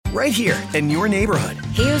right here in your neighborhood.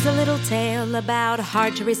 Here's a little tale about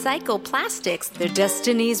hard-to-recycle plastics. Their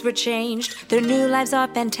destinies were changed. Their new lives are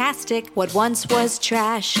fantastic. What once was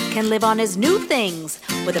trash can live on as new things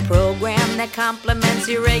with a program that complements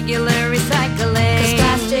your regular recycling. 'Cause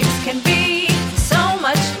plastics can be so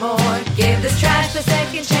much more. Give this trash the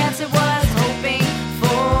second chance it was hoping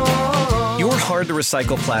for. Your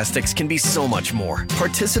hard-to-recycle plastics can be so much more.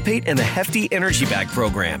 Participate in the Hefty Energy Bag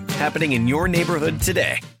program happening in your neighborhood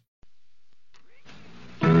today.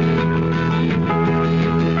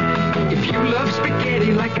 If you love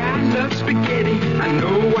spaghetti like I love spaghetti, I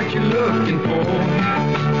know what you're looking for.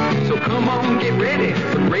 So come on, get ready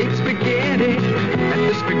for great spaghetti at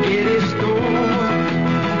the spaghetti store.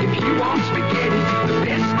 If you want spaghetti, the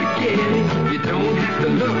best spaghetti, you don't have to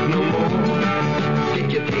look no more.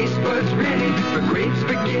 Get your taste buds ready for great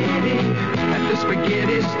spaghetti at the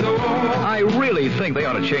spaghetti store. I really think they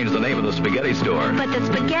ought to change the name of the spaghetti store. But the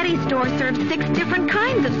spaghetti store serves 6 different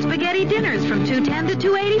kinds of spaghetti dinners from $2.10 to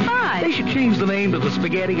 $2.85. They should change the name to the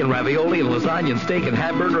spaghetti and ravioli and lasagna and steak and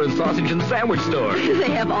hamburger and sausage and sandwich store. They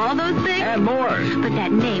have all those things? And more. But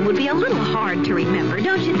that name would be a little hard to remember,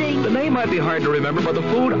 don't you think? The name might be hard to remember, but the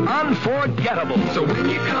food unforgettable. So when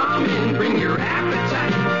you come in, bring your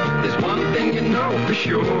appetite. There's one thing you know for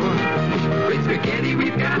sure. Great spaghetti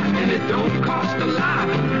we've got, and it don't cost a lot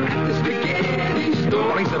at the spaghetti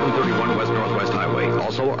store. 2731 West Northwest Highway.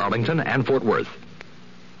 Also Arlington and Fort Worth.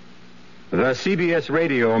 The CBS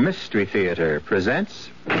Radio Mystery Theater presents...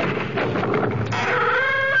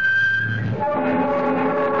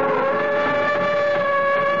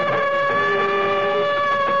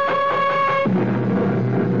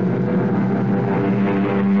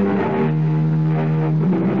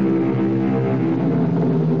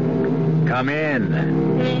 Come in.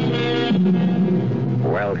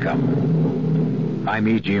 Welcome. I'm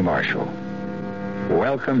E.G. Marshall.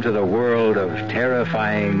 Welcome to the world of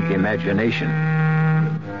terrifying imagination.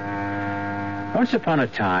 Once upon a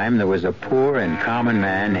time, there was a poor and common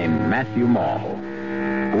man named Matthew Mall,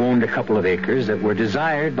 who owned a couple of acres that were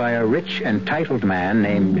desired by a rich and titled man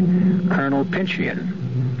named Colonel Pinchian,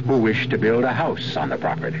 who wished to build a house on the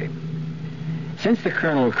property. Since the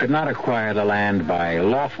colonel could not acquire the land by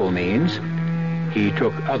lawful means, he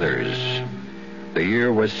took others. The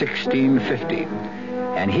year was 1650,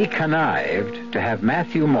 and he connived to have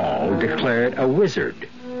Matthew Mall declared a wizard,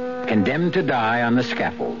 condemned to die on the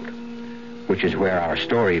scaffold, which is where our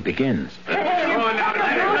story begins. Quiet!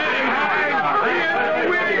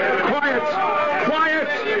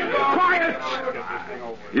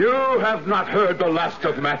 You have not heard the last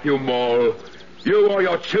of Matthew Mall. You or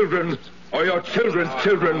your children, or your children's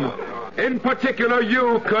children. In particular,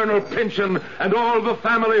 you, Colonel Pynchon, and all the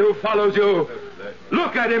family who follows you.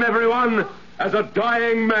 Look at him, everyone, as a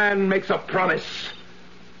dying man makes a promise.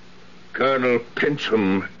 Colonel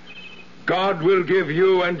Pynchon, God will give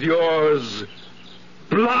you and yours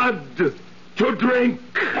blood to drink.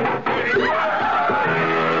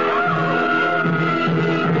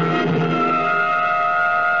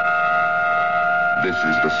 This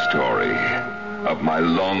is the story of my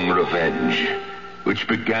long revenge, which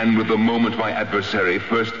began with the moment my adversary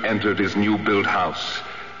first entered his new-built house,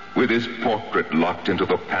 with his portrait locked into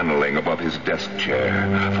the paneling above his desk chair.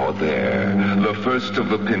 For there, the first of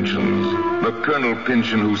the Pynchons, the Colonel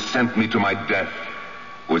Pynchon who sent me to my death,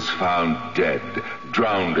 was found dead,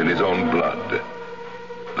 drowned in his own blood.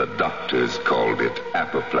 The doctors called it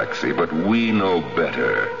apoplexy, but we know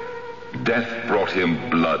better. Death brought him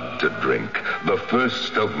blood to drink, the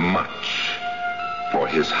first of much, for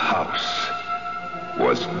his house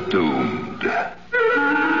was doomed.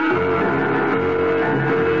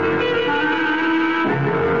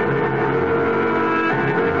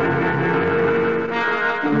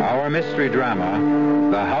 Our mystery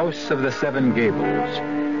drama, The House of the Seven Gables,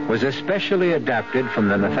 was especially adapted from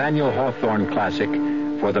the Nathaniel Hawthorne classic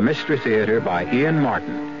for the Mystery Theater by Ian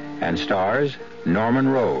Martin and stars Norman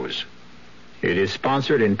Rose. It is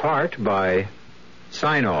sponsored in part by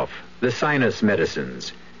Sign-Off, the Sinus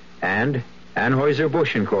Medicines, and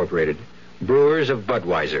Anheuser-Busch Incorporated, brewers of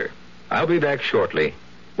Budweiser. I'll be back shortly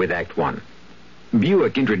with Act One.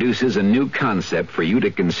 Buick introduces a new concept for you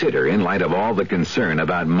to consider in light of all the concern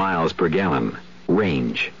about miles per gallon.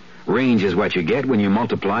 Range. Range is what you get when you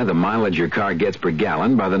multiply the mileage your car gets per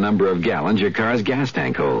gallon by the number of gallons your car's gas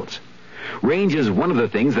tank holds. Range is one of the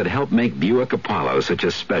things that help make Buick Apollo such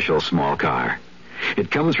a special small car.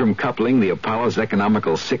 It comes from coupling the Apollo's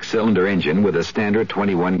economical 6-cylinder engine with a standard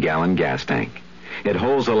 21-gallon gas tank. It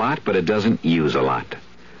holds a lot, but it doesn't use a lot.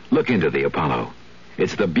 Look into the Apollo.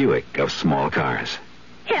 It's the Buick of small cars.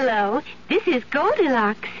 Hello, this is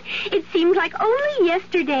Goldilocks. It seems like only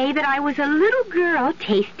yesterday that I was a little girl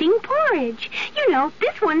tasting porridge. You know,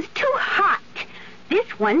 this one's too hot.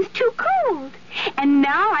 This one's too cold. And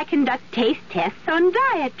now I conduct taste tests on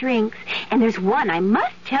diet drinks. And there's one I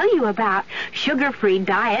must tell you about. Sugar-free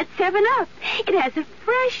diet 7-Up. It has a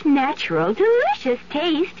fresh, natural, delicious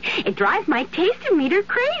taste. It drives my taste-o-meter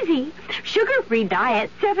crazy. Sugar-free diet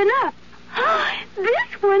 7-Up.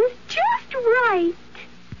 This one's just right.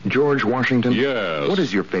 George Washington? Yes. What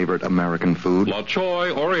is your favorite American food? La Choy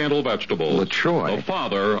Oriental Vegetables. La Choy? The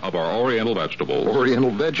father of our Oriental vegetables. Oriental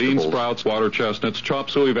vegetables? Bean sprouts, water chestnuts, chop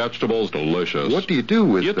suey vegetables, delicious. What do you do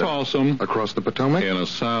with You them? toss them. Across the Potomac? In a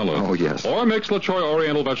salad. Oh, yes. Or mix La Choy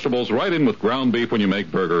Oriental vegetables right in with ground beef when you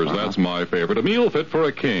make burgers. That's my favorite. A meal fit for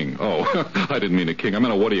a king. Oh, I didn't mean a king. I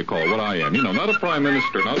meant what do you call it? What I am. You know, not a prime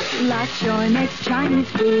minister, not a... La Choy makes Chinese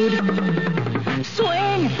food.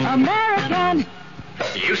 Swing American.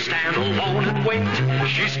 You stand alone and wait.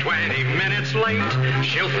 She's 20 minutes late.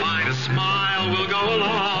 She'll find a smile will go a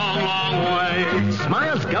long, long way.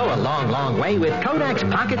 Smiles go a long, long way with Kodak's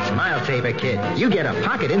Pocket Smile Saver Kit. You get a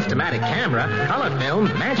Pocket Instamatic camera, color film,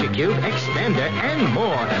 Magic Cube, extender, and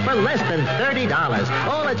more for less than $30.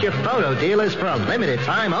 All at your photo dealers for a limited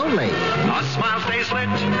time only. A smile stays lit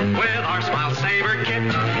with our Smile Saver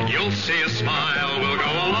Kit. You'll see a smile will go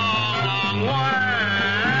a long, long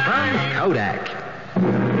way. From Kodak.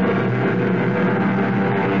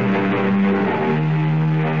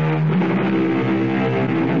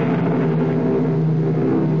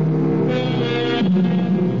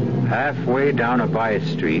 Halfway down a by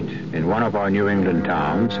street in one of our New England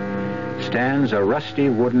towns stands a rusty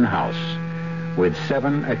wooden house with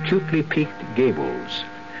 7 acutely peaked gables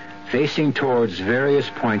facing towards various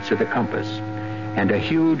points of the compass and a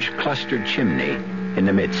huge clustered chimney in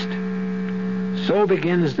the midst. So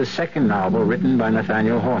begins the second novel written by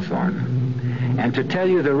Nathaniel Hawthorne. And to tell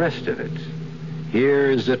you the rest of it,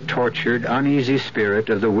 here's the tortured, uneasy spirit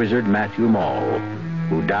of the wizard Matthew Mall,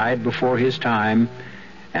 who died before his time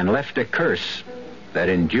and left a curse that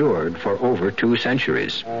endured for over 2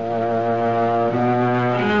 centuries.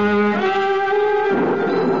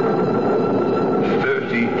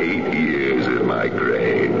 38 years in my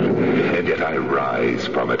grave, and yet I rise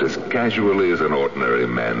from it as casually as an ordinary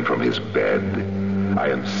man from his bed. I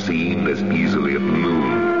am seen as easily at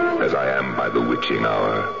noon as I am by the witching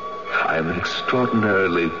hour. I am an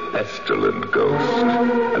extraordinarily pestilent ghost,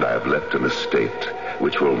 and I have left an estate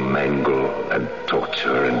which will mangle and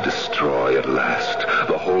torture and destroy at last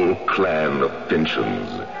the whole clan of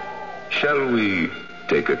Pinchins. Shall we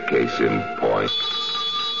take a case in point?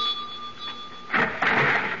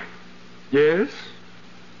 Yes?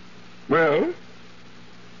 Well,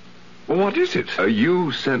 what is it?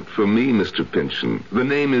 You sent for me, Mr. Pynchon. The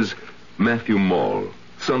name is Matthew Mall,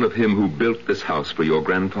 son of him who built this house for your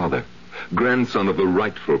grandfather. Grandson of the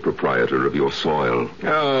rightful proprietor of your soil.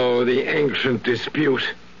 Oh, the ancient dispute.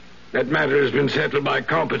 That matter has been settled by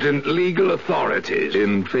competent legal authorities.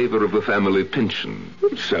 In favor of the family Pynchon.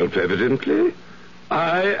 Self-evidently.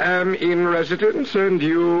 I am in residence and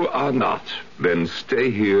you are not. Then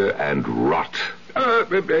stay here and rot. A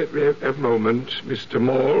moment, Mr.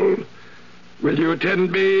 Mall. Will you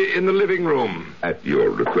attend me in the living room? At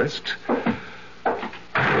your request.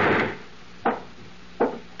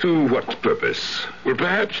 To what purpose? Well,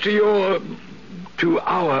 perhaps to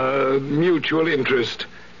our mutual interest.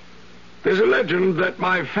 There's a legend that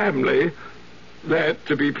my family, that,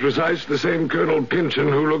 to be precise, the same Colonel Pynchon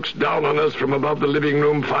who looks down on us from above the living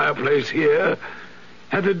room fireplace here,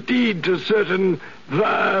 had a deed to certain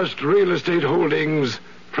vast real estate holdings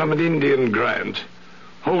from an Indian grant.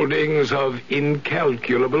 Holdings of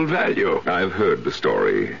incalculable value. I've heard the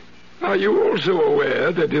story. Are you also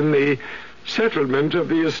aware that in the settlement of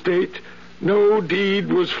the estate, no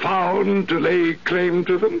deed was found to lay claim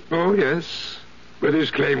to them? Oh, yes. But his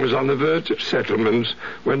claim was on the verge of settlement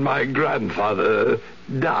when my grandfather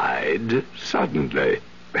died suddenly.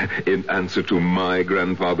 In answer to my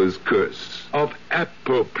grandfather's curse? Of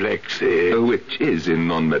apoplexy. Which is, in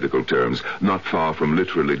non-medical terms, not far from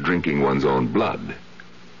literally drinking one's own blood.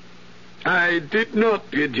 I did not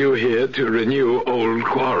bid you here to renew old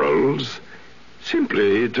quarrels.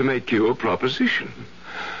 Simply to make you a proposition.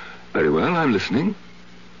 Very well, I'm listening.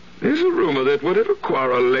 There's a rumor that whatever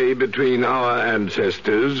quarrel lay between our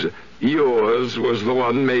ancestors, yours was the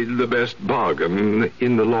one made the best bargain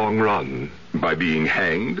in the long run. By being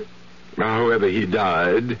hanged? However he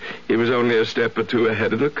died, he was only a step or two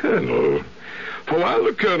ahead of the Colonel. For while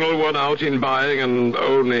the Colonel won out in buying and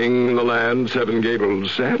owning the land 7 Gables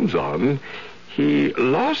stands on, he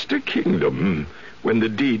lost a kingdom when the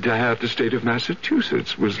deed to half the state of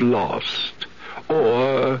Massachusetts was lost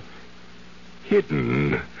or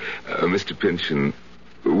hidden. Mr. Pynchon,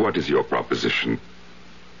 what is your proposition?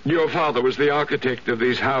 Your father was the architect of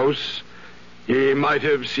this house. He might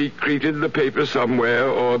have secreted the papers somewhere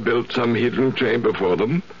or built some hidden chamber for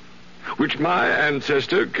them, which my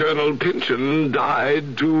ancestor, Colonel Pynchon,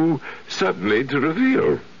 died too suddenly to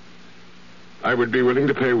reveal. I would be willing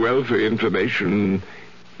to pay well for information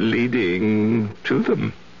leading to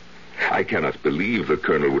them. I cannot believe the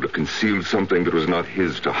Colonel would have concealed something that was not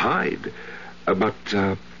his to hide. But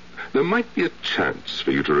there might be a chance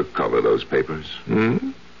for you to recover those papers.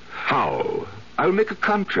 How? I'll make a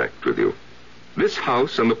contract with you. This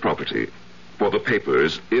house and the property for the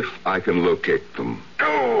papers if I can locate them.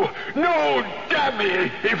 No, damn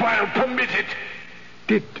me, if I'll permit it.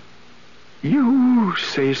 Did you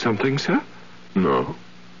say something, sir? No.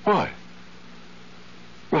 Why?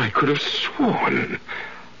 Well, I could have sworn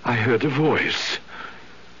I heard a voice.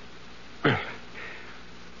 Well,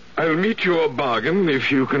 I'll meet your bargain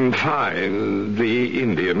if you can find the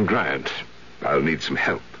Indian Grant. I'll need some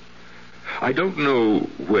help. I don't know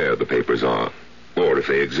where the papers are, or if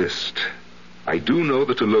they exist. I do know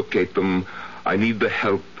that to locate them, I need the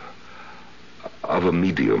help of a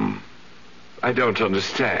medium. I don't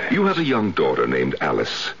understand. You have a young daughter named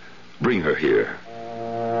Alice. Bring her here.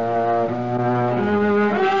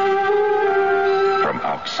 From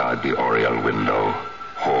outside the oriel window,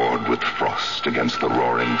 hoard with frost against the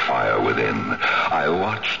roaring fire within, I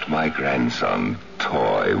watched my grandson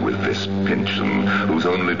toy with this Pynchon, whose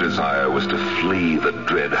only desire was to flee the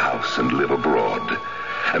dread house and live abroad.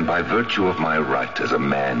 And by virtue of my right as a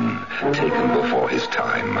man taken before his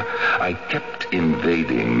time, I kept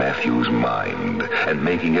invading Matthew's mind and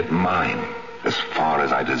making it mine as far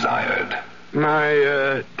as I desired.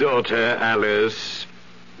 My daughter, Alice,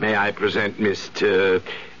 may I present Mr.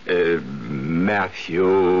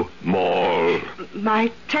 Matthew Mall?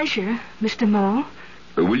 My pleasure, Mr. Mole.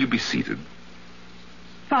 Will you be seated?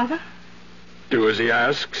 Father? Do as he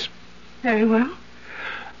asks. Very well.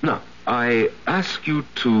 Now, I ask you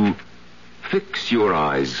to fix your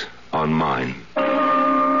eyes on mine.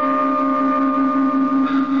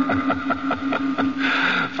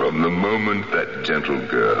 From the moment that gentle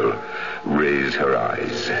girl raised her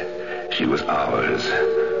eyes, she was ours,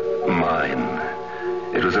 mine.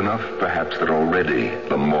 It was enough, perhaps, that already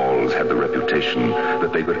the Malls had the reputation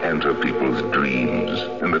that they could enter people's dreams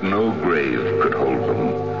and that no grave could hold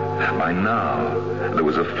them. By now, there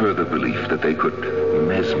was a further belief that they could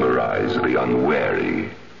mesmerize the unwary.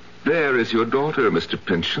 There is your daughter, Mr.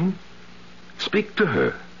 Pynchon. Speak to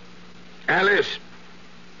her. Alice!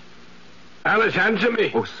 Alice, answer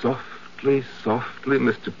me! Oh, softly,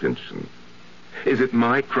 Mr. Pynchon. Is it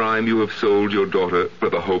my crime you have sold your daughter for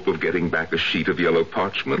the hope of getting back a sheet of yellow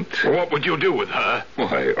parchment? What would you do with her?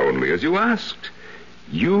 Why, only as you asked.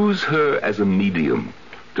 Use her as a medium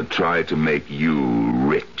to try to make you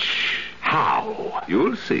rich. How?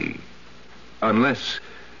 You'll see. Unless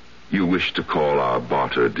you wish to call our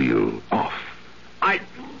barter deal off.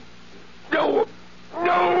 No.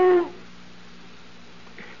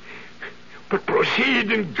 But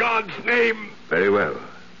proceed in God's name. Very well.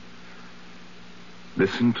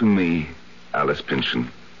 Listen to me, Alice Pynchon.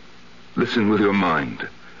 Listen with your mind.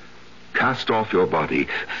 Cast off your body.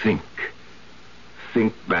 Think.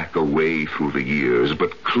 Think back away through the years,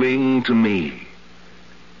 but cling to me.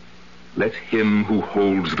 Let him who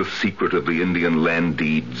holds the secret of the Indian land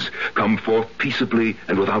deeds come forth peaceably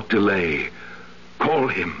and without delay. Call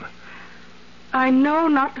him. I know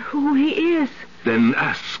not who he is. Then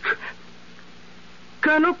ask.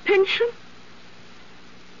 Colonel Pynchon?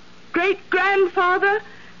 Great-grandfather?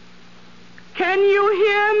 Can you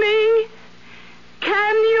hear me?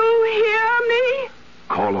 Can you hear me?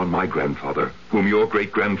 Call on my grandfather, whom your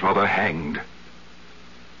great-grandfather hanged.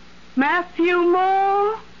 Matthew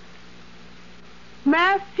Moore?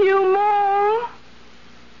 Matthew Moore?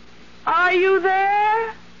 Are you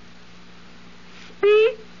there?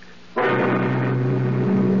 Speak.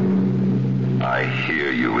 I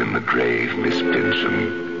hear you in the grave, Miss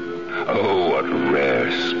Pynchon. Oh, what rare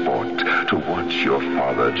sport to watch your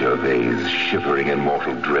father Gervais shivering in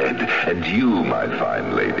mortal dread, and you, my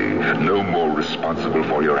fine lady, no more responsible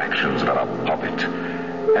for your actions than a puppet.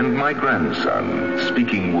 And my grandson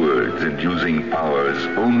speaking words and using powers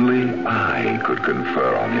only I could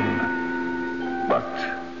confer on him. But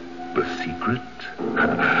the secret?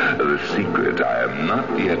 The secret I am not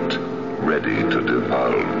yet ready to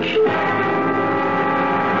divulge.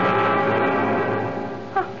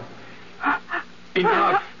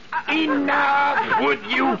 Enough. Enough! Would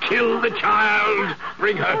you kill the child?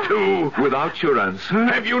 Bring her to. Without your answer?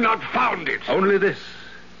 Have you not found it? Only this.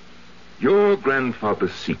 Your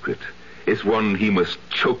grandfather's secret is one he must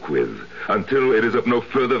choke with until it is of no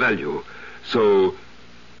further value. So,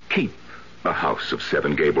 keep the House of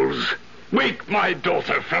Seven Gables. Wake my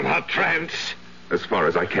daughter from her trance. As far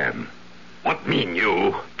as I can. What mean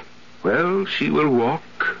you? Well, she will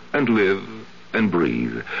walk and live and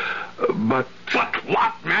breathe. But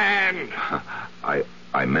what, man?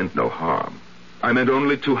 I meant no harm. I meant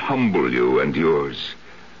only to humble you and yours.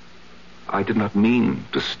 I did not mean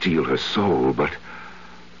to steal her soul, but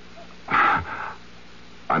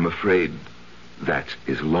I'm afraid that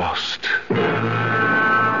is lost.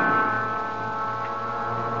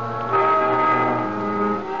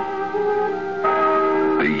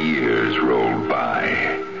 The years rolled by,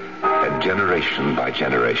 and generation by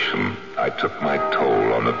generation, I took my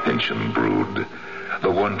toll on the Pynchon brood.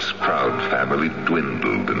 The once proud family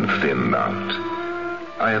dwindled and thinned out.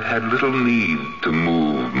 I have had little need to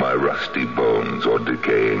move my rusty bones or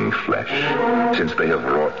decaying flesh, since they have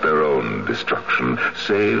wrought their own destruction,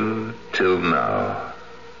 save till now.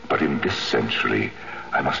 But in this century,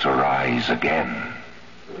 I must arise again.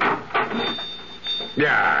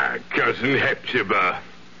 Cousin Hepzibah.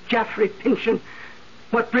 Geoffrey Pynchon,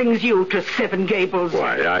 what brings you to Seven Gables?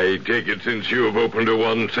 Why, I take it since you have opened a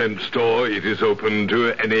 1-cent store, it is open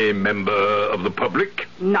to any member of the public?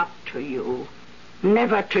 Not to you.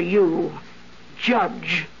 Never to you.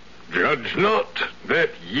 Judge. Judge not,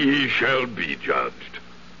 that ye shall be judged.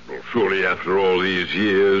 Well, surely after all these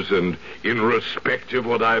years, and in respect of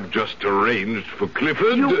what I've just arranged for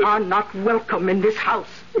Clifford... You are not welcome in this house.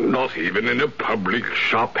 Not even in a public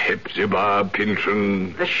shop, Hepzibah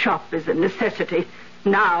Pynchon. The shop is a necessity,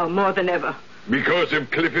 now more than ever. Because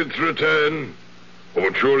of Clifford's return?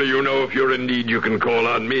 Or surely you know if you're in need you can call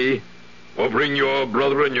on me? Or bring your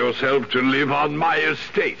brother and yourself to live on my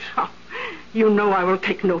estate? Oh, you know I will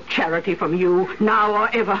take no charity from you, now or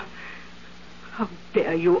ever. How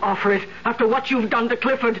dare you offer it after what you've done to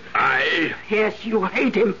Clifford? I? Yes, you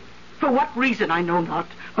hate him. For what reason, I know not.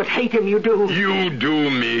 But hate him you do. You do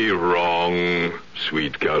me wrong,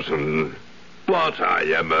 sweet cousin. But I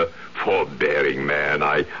am a forbearing man.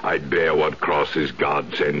 I bear what crosses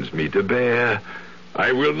God sends me to bear.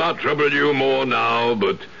 I will not trouble you more now,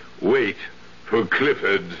 but wait for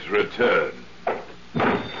Clifford's return.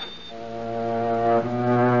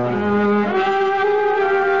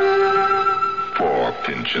 4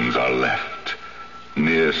 Pynchons are left.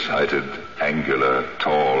 Nearsighted, angular,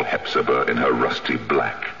 tall Hepzibah in her rusty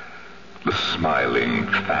black. The smiling,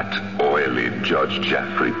 fat, oily Judge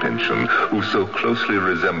Geoffrey Pynchon, who so closely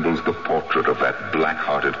resembles the portrait of that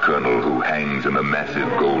black-hearted colonel who hangs in a massive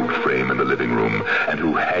gold frame in the living room, and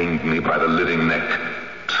who hanged me by the living neck.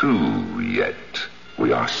 2 yet.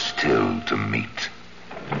 We are still to meet.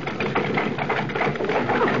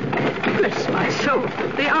 Bless my soul,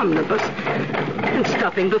 the omnibus. And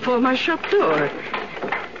stopping before my shop door.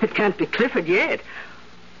 It can't be Clifford yet.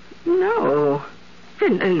 No.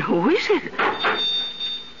 Then who is it?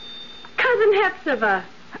 Cousin Hepzibah.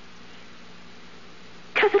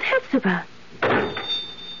 Cousin Hepzibah.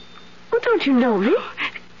 Oh, don't you know me?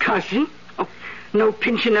 Cousin? Oh, no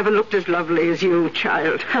Pynchon ever looked as lovely as you,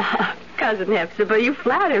 child. Cousin Hepzibah, you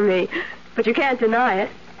flatter me, but you can't deny it.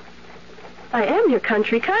 I am your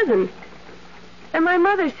country cousin. And my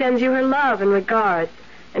mother sends you her love and regards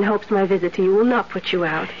and hopes my visit to you will not put you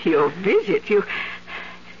out. Your visit? You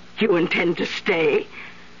intend to stay?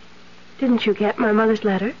 Didn't you get my mother's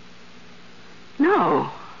letter?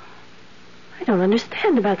 No. I don't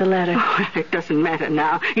understand about the letter. Oh, it doesn't matter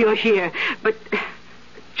now. You're here. But,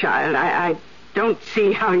 child, I don't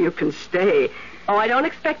see how you can stay. Oh, I don't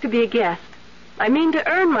expect to be a guest. I mean to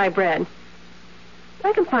earn my bread.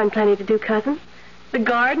 I can find plenty to do, cousin. The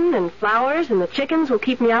garden and flowers and the chickens will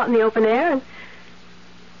keep me out in the open air, and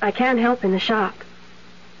I can't help in the shop.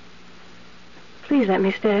 Please let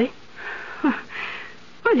me stay.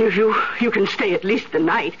 Well, you can stay at least the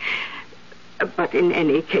night. But in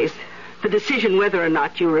any case, the decision whether or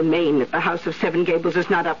not you remain at the House of Seven Gables is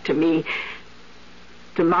not up to me.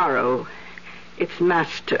 Tomorrow, its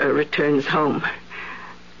master returns home.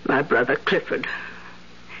 My brother Clifford,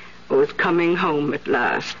 who is coming home at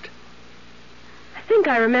last. I think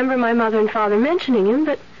I remember my mother and father mentioning him,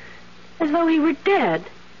 but as though he were dead.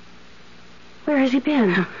 Where has he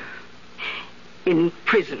been? In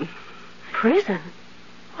prison. Prison?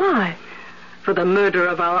 Why? For the murder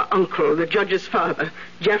of our uncle, the judge's father,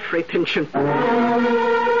 Geoffrey Pynchon.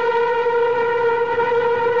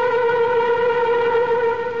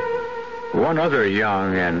 One other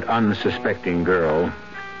young and unsuspecting girl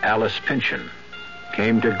Alice Pynchon,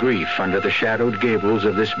 came to grief under the shadowed gables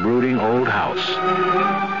of this brooding old house.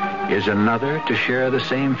 Is another to share the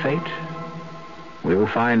same fate? We'll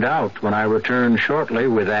find out when I return shortly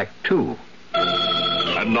with Act 2.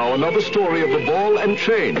 And now another story of the ball and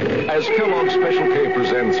chain as Kellogg's Special K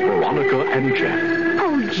presents Veronica and Jack.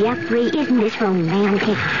 Oh, Jeffrey, isn't this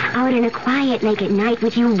romantic? Out in a quiet lake at night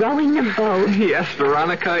with you rowing the boat. Yes,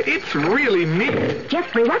 Veronica, it's really neat.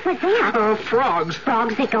 Jeffrey, what was that? Frogs.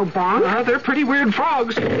 Frogs that go bonk? They're pretty weird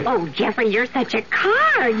frogs. Oh, Jeffrey, you're such a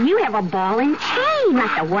card. You have a ball and chain,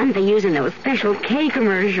 like the ones they use in those Special K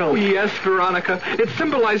commercials. Yes, Veronica. It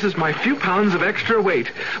symbolizes my few pounds of extra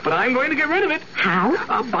weight. But I'm going to get rid of it.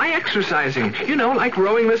 How? By exercising. You know, like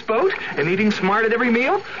rowing this boat and eating smart at every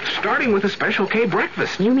meal, starting with a Special K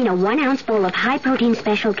breakfast. You mean a 1-ounce bowl of high-protein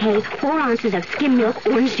Special K, 4 ounces of skim milk,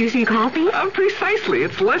 orange juice, and coffee? Precisely.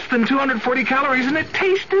 It's less than 240 calories, and it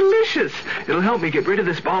tastes delicious. It'll help me get rid of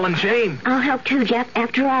this ball and chain. I'll help too, Jeff.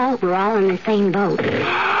 After all, we're all in the same boat.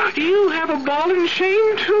 You have a ball and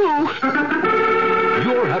chain, too.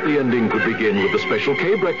 Your happy ending could begin with the Special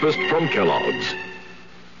K breakfast from Kellogg's.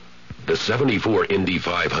 The 74 Indy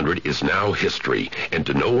 500 is now history, and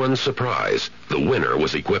to no one's surprise, the winner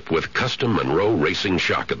was equipped with custom Monroe Racing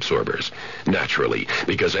shock absorbers. Naturally,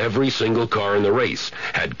 because every single car in the race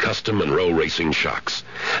had custom Monroe Racing shocks.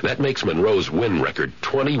 That makes Monroe's win record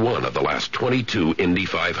 21 of the last 22 Indy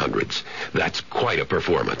 500s. That's quite a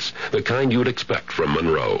performance, the kind you'd expect from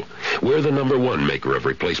Monroe. We're the #1 maker of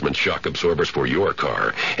replacement shock absorbers for your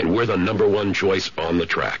car, and we're the #1 choice on the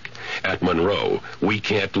track. At Monroe, we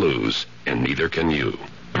can't lose, and neither can you.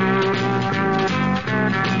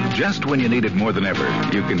 Just when you need it more than ever,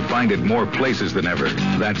 you can find it more places than ever.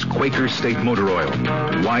 That's Quaker State Motor Oil.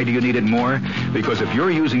 Why do you need it more? Because if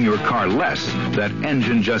you're using your car less, that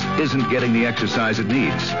engine just isn't getting the exercise it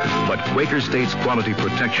needs. But Quaker State's quality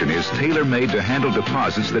protection is tailor-made to handle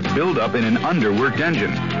deposits that build up in an underworked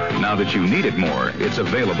engine. Now that you need it more, it's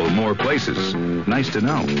available more places. Nice to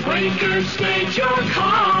know. Quaker State your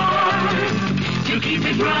car to keep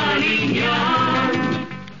it running young.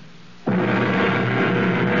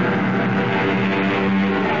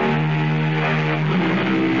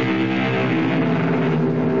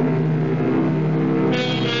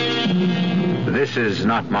 This is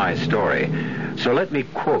not my story, so let me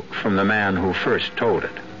quote from the man who first told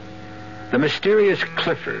it. The mysterious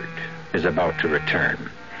Clifford is about to return,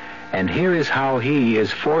 and here is how he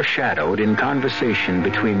is foreshadowed in conversation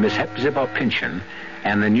between Miss Hepzibah Pynchon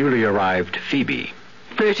and the newly arrived Phoebe.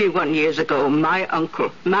 31 years ago, my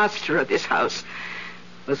uncle, master of this house,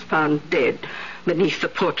 was found dead beneath the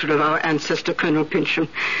portrait of our ancestor, Colonel Pynchon.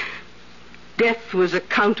 Death was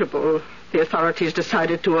accountable. The authorities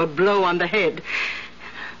decided to a blow on the head.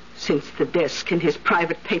 Since the desk in his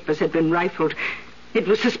private papers had been rifled, it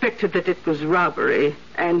was suspected that it was robbery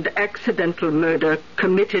and accidental murder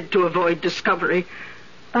committed to avoid discovery.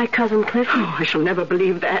 By Cousin Clifford? Oh, I shall never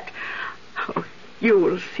believe that. Oh, you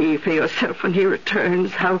will see for yourself when he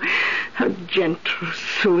returns how gentle,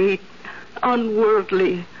 sweet,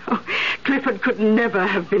 unworldly. Oh, Clifford could never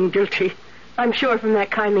have been guilty. I'm sure from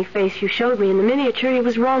that kindly face you showed me in the miniature he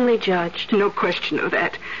was wrongly judged. No question of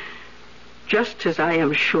that. Just as I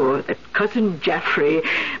am sure that Cousin Jaffrey,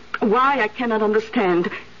 why I cannot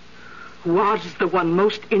understand, was the one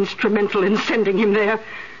most instrumental in sending him there.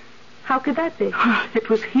 How could that be? It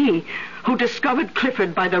was he who discovered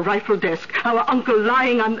Clifford by the rifle desk, our uncle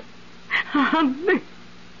lying on the...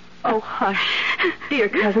 Oh, hush. Dear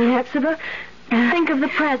Cousin Hepzibah, think of the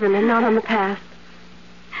present and not on the past.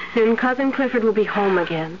 Soon Cousin Clifford will be home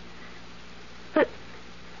again. But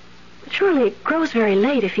surely it grows very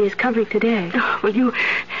late if he is coming today. Oh, well,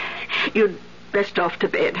 you'd best off to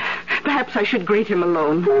bed. Perhaps I should greet him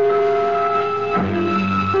alone.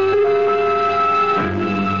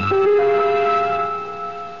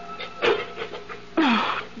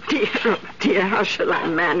 Oh, dear, how shall I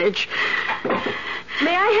manage?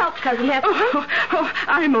 May I help, Cousin Hepzibah? Oh,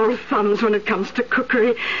 I'm old thumbs when it comes to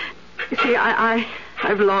cookery. You see,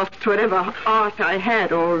 I've lost whatever art I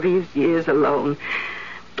had all these years alone.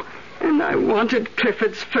 And I wanted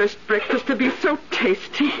Clifford's first breakfast to be so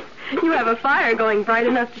tasty. You have a fire going bright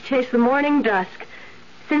enough to chase the morning dusk.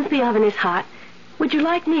 Since the oven is hot, would you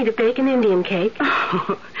like me to bake an Indian cake?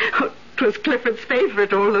 Oh, it was Clifford's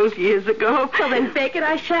favorite all those years ago. Well, then bake it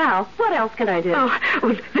I shall. What else can I do?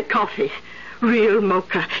 Oh, the coffee. Real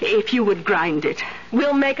mocha, if you would grind it.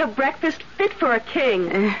 We'll make a breakfast fit for a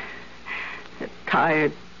king. A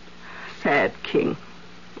tired, sad king,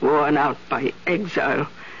 worn out by exile.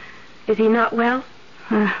 Is he not well?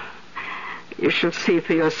 You shall see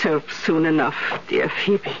for yourself soon enough, dear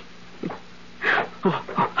Phoebe.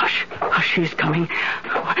 Hush. Hush, he's coming.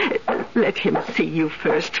 Let him see you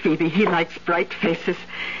first, Phoebe. He likes bright faces.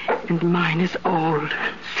 And mine is old,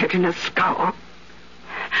 set in a scowl.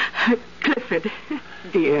 Clifford,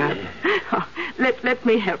 dear. Let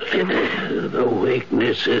me help you. The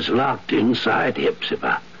weakness is locked inside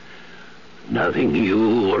Hepzibah. Nothing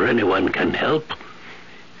you or anyone can help.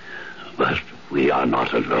 But we are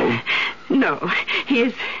not alone. No,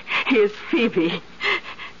 he is Phoebe.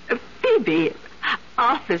 Phoebe,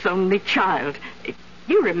 Arthur's only child.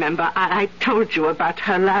 You remember I told you about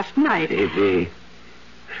her last night.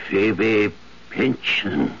 Phoebe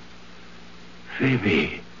Pynchon.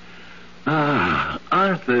 Phoebe.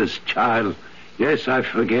 Arthur's child. Yes, I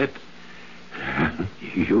forget.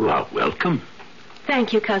 You are welcome.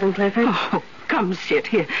 Thank you, Cousin Clifford. Oh, come sit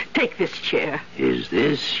here. Take this chair. Is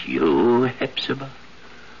this you, Hepzibah?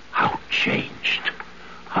 How changed.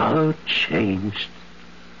 How changed.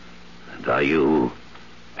 And are you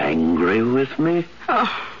angry with me?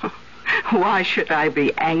 Oh, why should I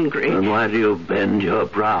be angry? And why do you bend your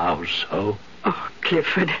brows so? Oh,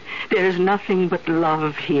 Clifford, there is nothing but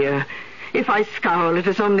love here. If I scowl, it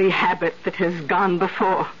is only habit that has gone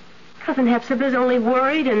before. Cousin Hepzibah is only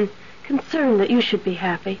worried and concerned that you should be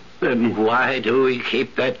happy. Then why do we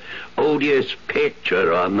keep that odious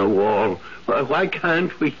picture on the wall? Why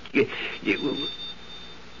can't we...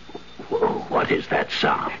 What is that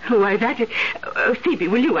sound? Why, that is... Phoebe,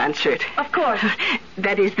 will you answer it? Of course.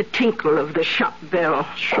 That is the tinkle of the shop bell.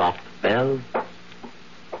 Shop bell?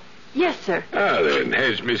 Yes, sir. Then,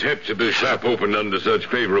 has Miss Hepzibah's shop opened under such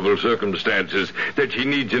favorable circumstances that she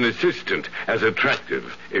needs an assistant as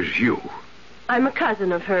attractive as you? I'm a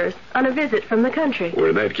cousin of hers, on a visit from the country. Well,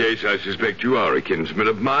 in that case, I suspect you are a kinsman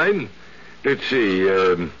of mine. Let's see,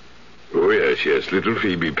 oh, yes, little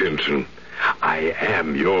Phoebe Pynchon. I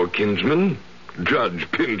am your kinsman, Judge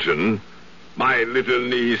Pynchon, my little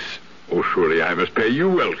niece. Oh, surely I must pay you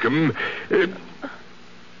welcome.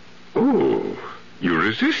 You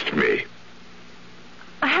resist me.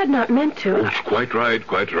 I had not meant to. Oh, quite right,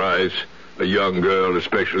 quite right. A young girl,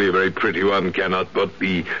 especially a very pretty one, cannot but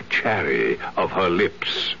be chary of her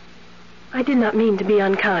lips. I did not mean to be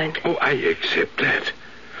unkind. Oh, I accept that.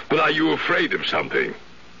 But are you afraid of something?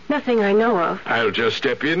 Nothing I know of. I'll just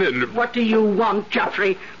step in and... What do you want,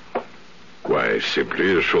 Geoffrey? Why,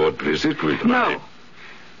 simply a short visit with No.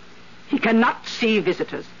 He cannot see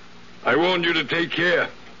visitors. I warn you to take care.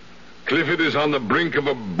 Clifford is on the brink of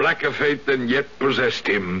a blacker fate than yet possessed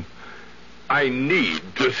him. I need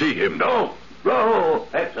to see him. No,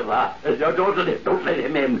 Hepzibah. Don't let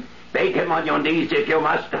him in. Beg him on your knees if you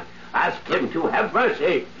must. Ask him to have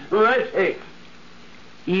mercy. Mercy.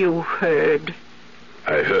 You heard.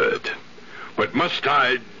 I heard. But must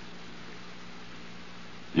I...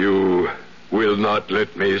 You will not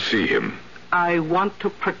let me see him. I want to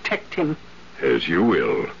protect him. As you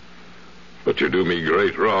will. But you do me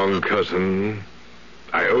great wrong, cousin.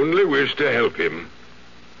 I only wish to help him.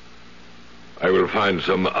 I will find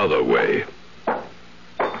some other way.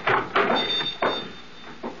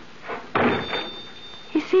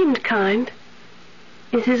 He seemed kind.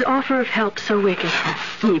 Is his offer of help so wicked?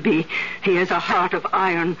 Phoebe, he has a heart of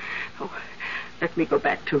iron. Oh, let me go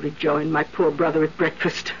back to rejoin my poor brother at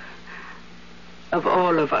breakfast. Of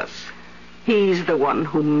all of us, he's the one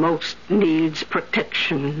who most needs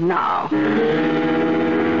protection now.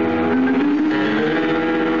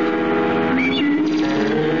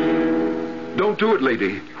 Don't do it,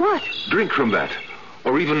 lady. What? Drink from that.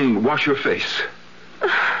 Or even wash your face.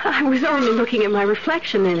 I was only looking at my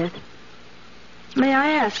reflection in it. May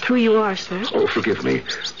I ask who you are, sir? Oh, forgive me.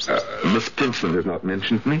 Miss Pynchon has not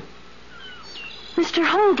mentioned me. Mr.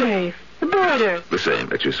 Holgrave, the boarder. The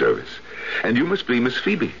same, at your service. And you must be Miss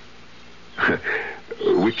Phoebe.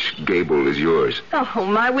 Which gable is yours? Oh,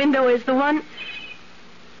 my window is the one...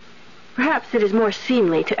 Perhaps it is more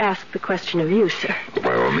seemly to ask the question of you, sir.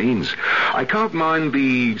 By all means. I can't mind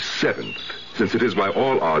the 7th, since it is by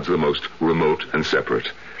all odds the most remote and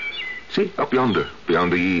separate. See, up yonder,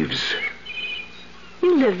 beyond the eaves.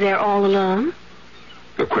 You live there all alone?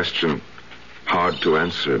 A question hard to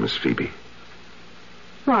answer, Miss Phoebe.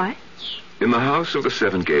 Why? In the house of the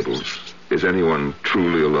 7 Gables, is anyone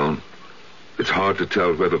truly alone? It's hard to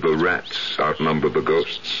tell whether the rats outnumber the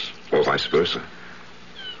ghosts, or vice versa.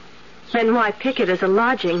 Then why pick it as a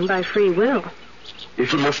lodging by free will?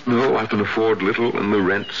 If you must know, I can afford little, and the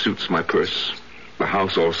rent suits my purse. The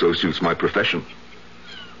house also suits my profession.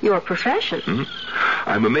 Your profession? Mm-hmm.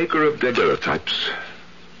 I'm a maker of daguerreotypes.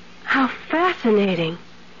 How fascinating.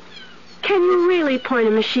 Can you really point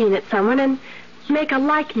a machine at someone and make a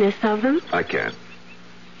likeness of them? I can.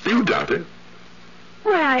 You doubt it?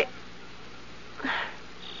 Why,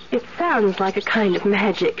 It sounds like a kind of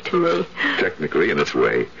magic to me. Technically, in its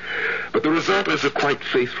way. But the result is a quite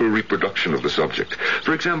faithful reproduction of the subject.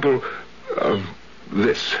 For example,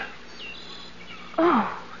 this.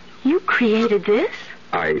 Oh, you created this?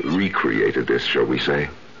 I recreated this, shall we say.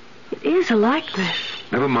 It is a likeness.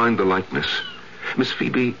 Never mind the likeness. Miss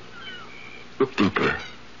Phoebe, look deeper.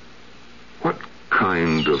 What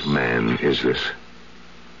kind of man is this?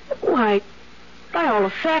 Why, by all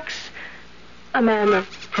effects, a man of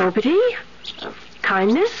probity, of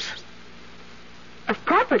kindness, of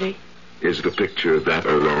property. Is the picture that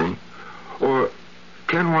alone? Or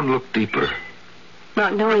can one look deeper?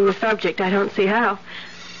 Not knowing the subject, I don't see how.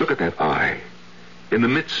 Look at that eye. In the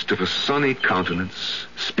midst of a sunny countenance,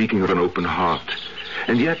 speaking of an open heart.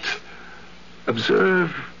 And yet,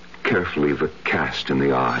 observe carefully the cast in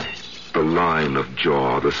the eye, the line of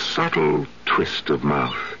jaw, the subtle twist of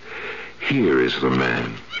mouth. Here is the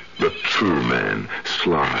man, the true man,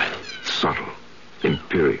 sly, subtle,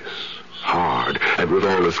 imperious, hard, and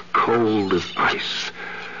withal as cold as ice.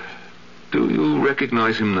 Do you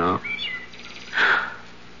recognize him now?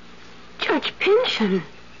 Judge Pynchon.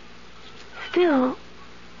 Still,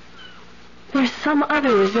 there's some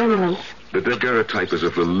other resemblance. The daguerreotype is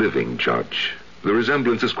of the living judge. The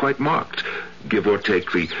resemblance is quite marked. Give or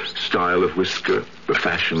take the style of whisker, the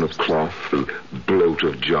fashion of cloth, the bloat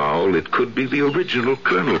of jowl, it could be the original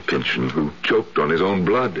Colonel Pynchon who choked on his own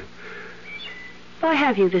blood. Why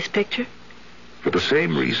have you this picture? For the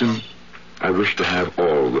same reason, I wish to have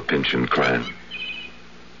all the Pynchon clan.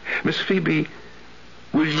 Miss Phoebe,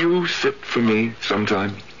 will you sit for me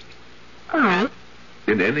sometime? All right.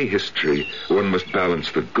 In any history, one must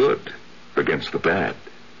balance the good against the bad.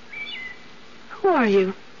 Who are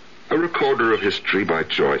you? A recorder of history by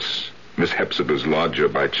choice. Miss Hepzibah's lodger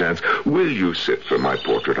by chance. Will you sit for my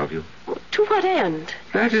portrait of you? To what end?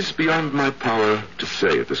 That is beyond my power to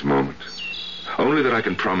say at this moment. Only that I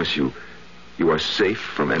can promise you, you are safe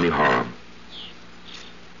from any harm.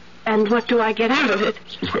 And what do I get out of it?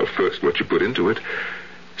 Well, first, what you put into it.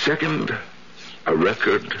 Second, a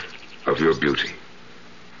record of your beauty.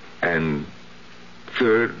 And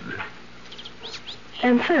third...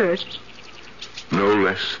 And third? No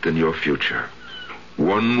less than your future.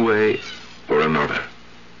 One way or another.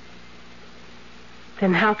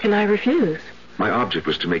 Then how can I refuse? My object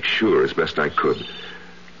was to make sure, as best I could,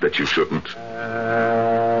 that you shouldn't. For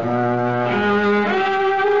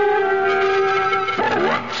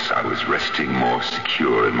once I was resting more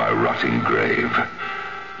secure in my rotting grave.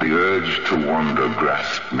 The urge to wander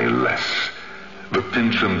grasped me less. The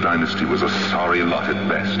Pynchon dynasty was a sorry lot at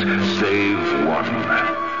best, save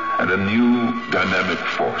one. And a new dynamic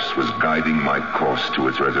force was guiding my course to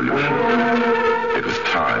its resolution. It was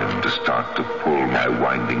time to start to pull my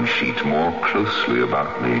winding sheet more closely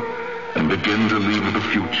about me and begin to leave the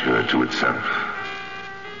future to itself.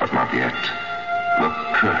 But not yet. The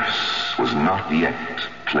curse was not yet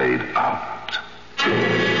played out.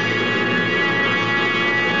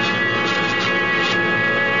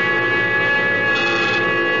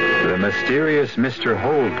 The mysterious Mr.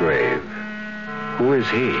 Holdgrave. Who is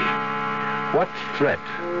he? What threat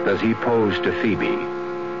does he pose to Phoebe?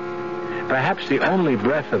 Perhaps the only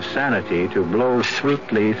breath of sanity to blow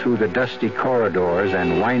sweetly through the dusty corridors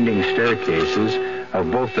and winding staircases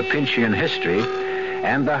of both the Pynchon history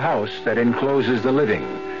and the house that encloses the living,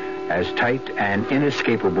 as tight and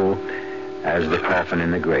inescapable as the coffin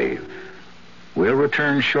in the grave. We'll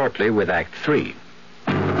return shortly with Act 3.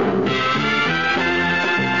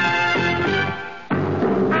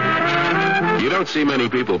 You don't see many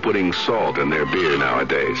people putting salt in their beer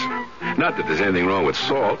nowadays. Not that there's anything wrong with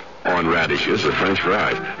salt on radishes or French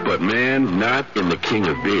fries, but man, not in the king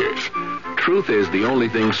of beers. Truth is, the only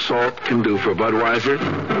thing salt can do for Budweiser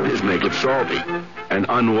is make it salty. An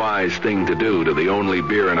unwise thing to do to the only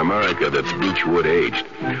beer in America that's Beechwood aged.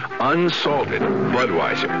 Unsalted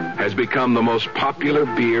Budweiser has become the most popular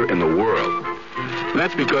beer in the world.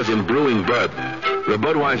 That's because in brewing Bud, the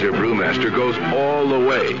Budweiser brewmaster goes all the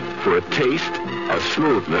way for a taste, a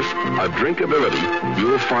smoothness, a drinkability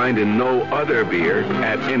you'll find in no other beer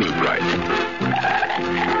at any price.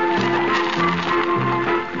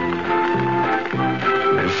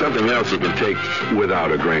 And something else you can take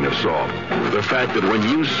without a grain of salt. The fact that when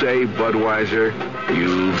you say Budweiser,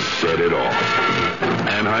 you've said it all.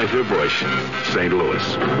 Anheuser-Busch, St.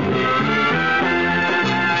 Louis.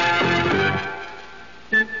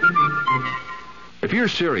 If you're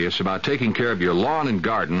serious about taking care of your lawn and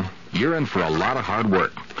garden, you're in for a lot of hard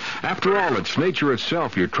work. After all, it's nature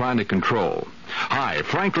itself you're trying to control. Hi,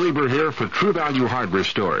 Frank Lieber here for True Value Hardware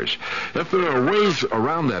Stores. If there are ways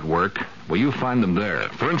around that work, well, you find them there.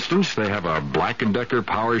 For instance, they have a Black & Decker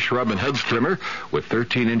Power Shrub and Hedge Trimmer with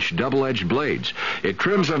 13-inch double-edged blades. It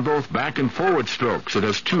trims on both back and forward strokes. It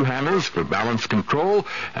has 2 handles for balance control,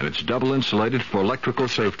 and it's double insulated for electrical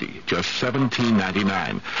safety. Just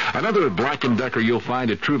 $17.99. Another Black & Decker you'll find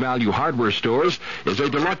at True Value Hardware Stores is a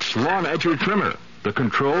deluxe lawn edger trimmer. The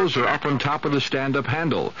controls are up on top of the stand-up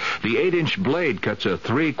handle. The 8-inch blade cuts a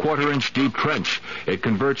 3/4-inch deep trench. It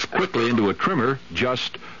converts quickly into a trimmer,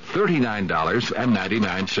 just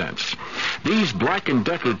 $39.99. These Black &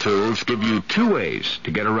 Decker tools give you 2 ways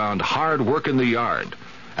to get around hard work in the yard.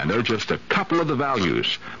 And they're just a couple of the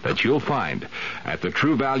values that you'll find at the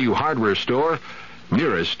True Value Hardware Store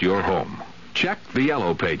nearest your home. Check the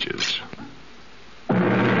yellow pages.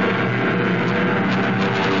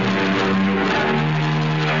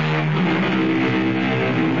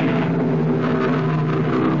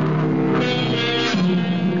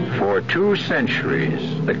 For 2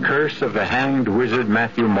 centuries, the curse of the hanged wizard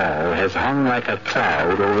Matthew Mall has hung like a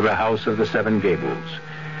cloud over the house of the 7 Gables.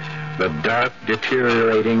 The dark,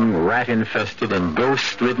 deteriorating, rat-infested, and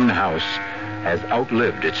ghost-ridden house has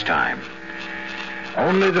outlived its time.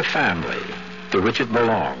 Only the family, to which it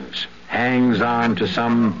belongs, hangs on to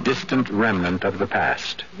some distant remnant of the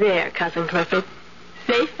past. There, Cousin Clifford.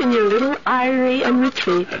 Safe in your little eyrie and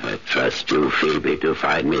retreat. I trust you, Phoebe, to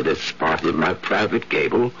find me this spot in my private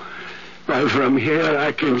gable. While from here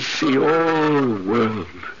I can see all the world.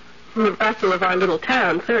 The bustle of our little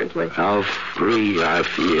town, certainly. How free I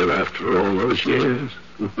feel after all those years.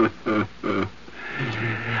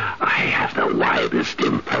 I have the wildest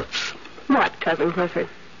impulse. What, Cousin Clifford?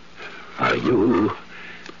 Are you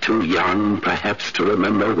too young, perhaps, to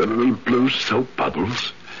remember when we blew soap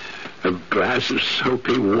bubbles? A glass of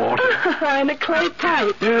soapy water. And a clay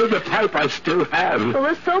pipe. Yeah, the pipe I still have. Well,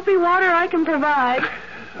 the soapy water I can provide.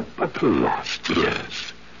 But the lost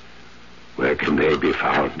years, where can they be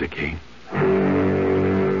found again?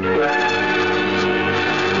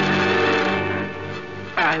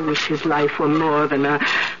 I wish his life were more than a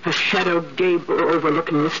shadowed gable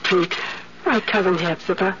overlooking the street. My Cousin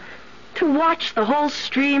Hepzibah, to watch the whole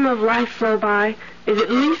stream of life flow by is at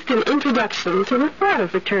least an introduction to the thought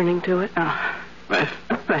of returning to it. Oh, well,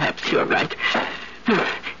 perhaps you're right.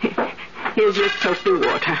 Here's your soapy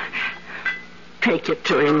water. Take it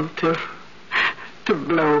to him to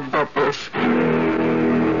blow bubbles.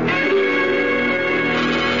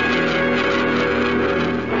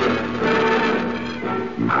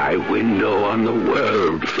 My window on the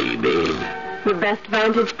world, Phoebe. The best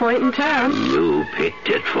vantage point in town. You picked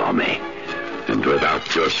it for me. And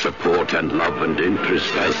without your support and love and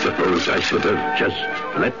interest, I suppose I should have just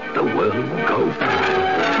let the world go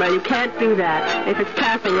by. Well, you can't do that if it's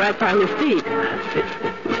passing right by your feet.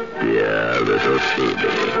 Yeah, little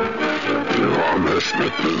Phoebe. You almost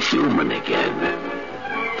make me human again.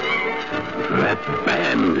 That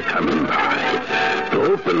band coming by.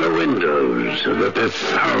 Open the windows so that the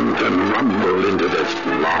sound can rumble into this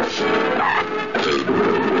lost, dark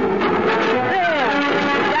room.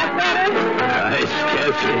 I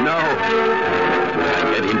scarcely know. I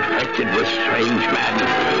get infected with strange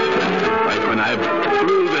madness. Like when I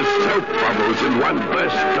blew the soap bubbles in one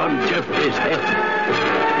burst on Jeffrey's head.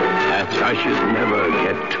 Perhaps I should never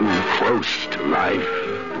get too close to life.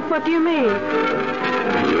 What do you mean?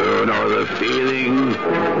 You know the feeling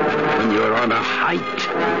when you're on a height.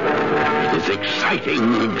 It's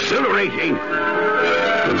exciting, exhilarating,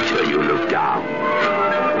 until you look down.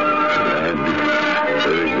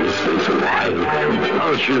 This wild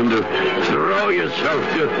compulsion to throw yourself,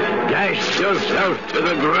 to dash yourself to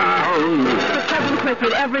the ground. But Cousin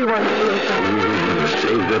Clifford, everyone feels it.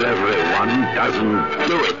 Say that everyone doesn't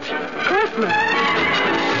do it. Christmas.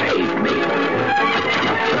 Save me. I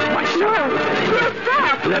cannot help myself. No,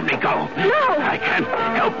 stop. Let me go. No. I can't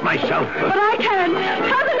help myself. But I can.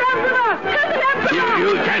 Cousin Hepzibah! Cousin Hepzibah!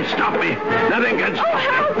 You can't stop me. Nothing can stop me. Oh,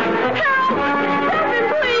 help! Help! Stop him,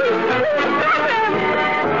 please! Stop him!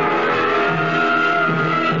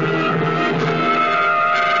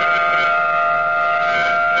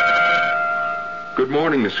 Good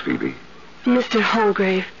morning, Miss Phoebe. Mr.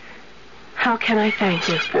 Holgrave, how can I thank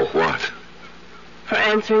you? For what? For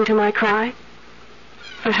answering to my cry?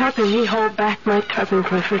 For helping me hold back my Cousin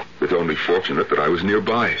Clifford? It's only fortunate that I was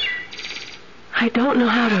nearby. I don't know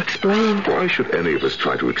how to explain. Why should any of us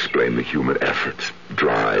try to explain the human effort,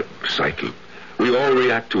 drive, psyche? We all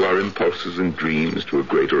react to our impulses and dreams to a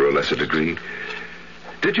greater or lesser degree.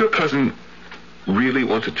 Did your cousin really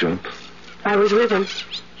want to jump? I was with him.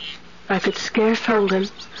 I could scarce hold him.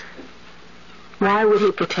 Why would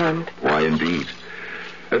he pretend? Why, indeed.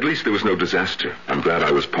 At least there was no disaster. I'm glad I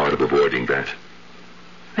was part of avoiding that.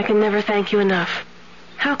 I can never thank you enough.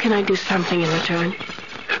 How can I do something in return?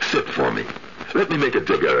 Sit for me. Let me make a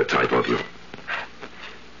daguerreotype of you.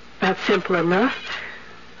 That's simple enough.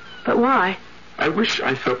 But why? I wish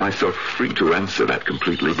I felt myself free to answer that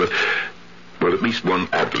completely, but, well, at least one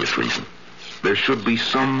obvious reason. There should be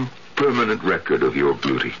some permanent record of your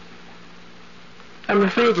beauty. I'm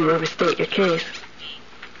afraid you overstate your case.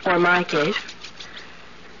 Or my case.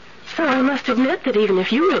 So I must admit that even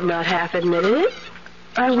if you had not half admitted it,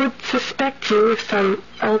 I would suspect you of some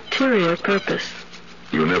ulterior purpose.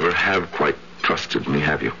 You never have quite trusted me,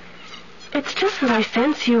 have you? It's just that I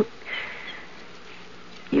sense you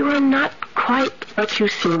are not quite what you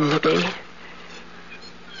seem to be.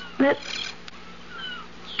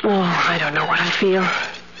 I don't know what I feel.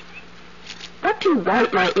 What do you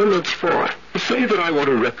want my image for? Say that I want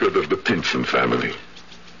a record of the Pynchon family.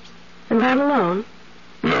 And that alone?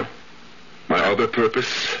 No. My other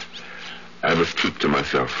purpose, I must keep to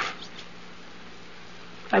myself.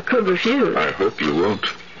 I could refuse. I hope you won't.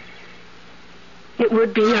 It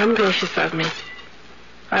would be ungracious of me.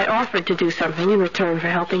 I offered to do something in return for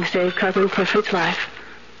helping save Cousin Clifford's life.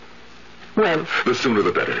 When? The sooner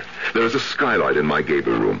the better. There is a skylight in my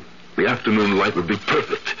gable room. The afternoon light would be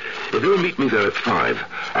perfect. If you'll meet me there at 5,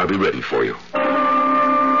 I'll be ready for you.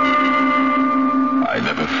 I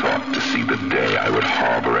never thought to see the day I would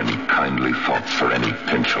harbor any kindly thoughts for any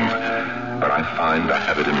Pynchon. But I find I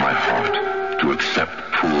have it in my heart to accept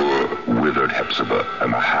poor, withered Hepzibah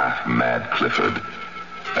and the half-mad Clifford.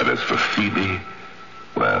 And as for Phoebe,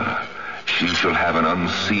 well, she shall have an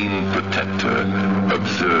unseen protector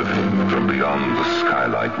observing from beyond the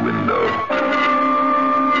skylight window.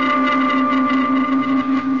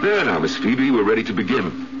 There now, Miss Phoebe, we're ready to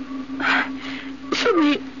begin. Should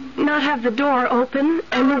we not have the door open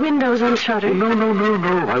and the windows unshuttered? No.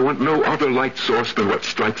 I want no other light source than what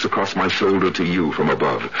strikes across my shoulder to you from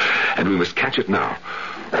above. And we must catch it now.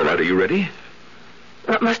 All right, are you ready?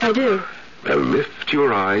 What must I do? Well, lift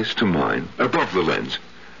your eyes to mine, above the lens.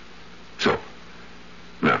 So,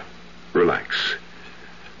 now, relax.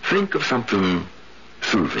 Think of something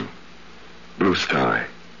soothing. Blue sky.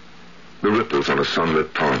 The ripples on a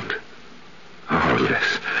sunlit pond. Oh,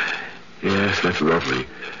 yes. Yes, that's lovely.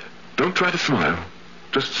 Don't try to smile.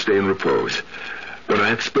 Just stay in repose. When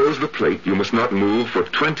I expose the plate, you must not move for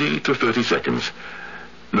 20 to 30 seconds.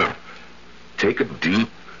 Now, take a deep,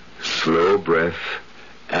 slow breath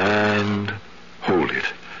and hold it.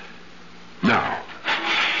 Now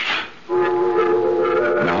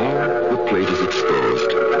the plate is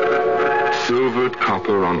exposed. Silvered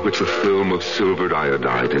copper on which a film of silvered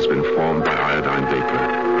iodide has been formed by iodine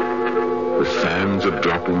vapor. The sands are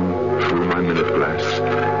dropping through my minute glass.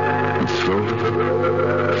 And slowly,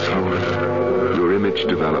 your image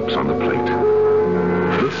develops on the plate.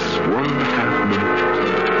 This 1/2 minute,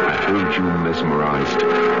 I hold you mesmerized,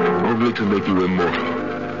 only to make you immortal,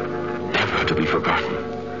 never to be forgotten,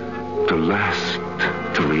 to last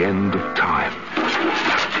till the end of time.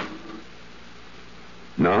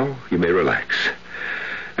 Now you may relax.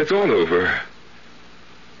 It's all over.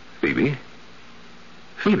 Phoebe?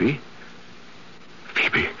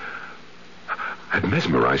 I've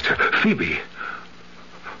mesmerized her. Phoebe!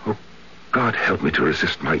 Oh, God help me to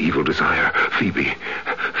resist my evil desire. Phoebe!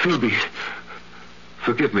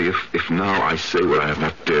 Forgive me if now I say what I have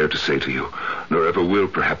not dared to say to you, nor ever will,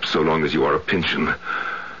 perhaps, so long as you are a Pynchon.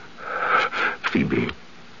 Phoebe,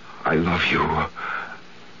 I love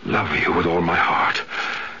you with all my heart.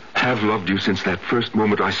 Have loved you since that first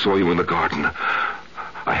moment I saw you in the garden.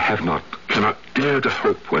 I cannot dare to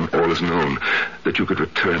hope when all is known that you could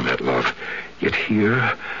return that love. Yet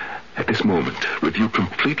here, at this moment, with you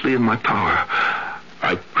completely in my power,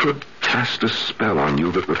 I could cast a spell on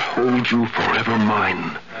you that would hold you forever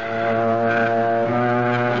mine.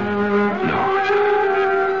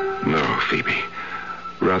 No, Phoebe.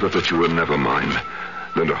 Rather that you were never mine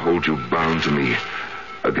than to hold you bound to me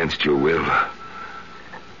against your will.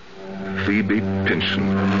 Phoebe Pynchon,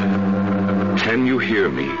 can you hear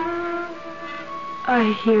me?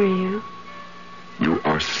 I hear you. You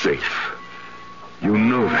are safe. You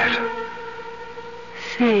know that.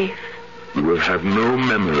 Safe. You will have no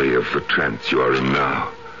memory of the trance you are in now.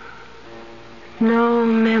 No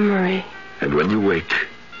memory. And when you wake,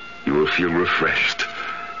 you will feel refreshed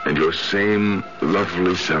and your same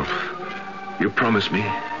lovely self. You promise me?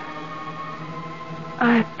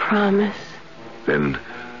 I promise. Then,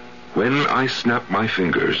 when I snap my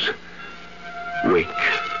fingers, wake.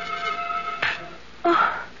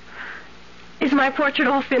 Oh, is my portrait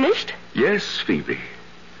all finished? Yes, Phoebe.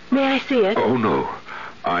 May I see it? Oh, no.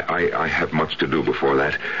 I have much to do before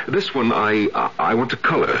that. This one, I want to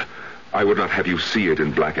color. I would not have you see it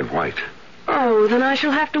in black and white. Oh, then I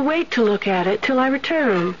shall have to wait to look at it till I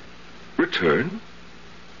return. Return?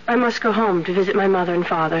 I must go home to visit my mother and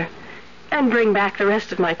father and bring back the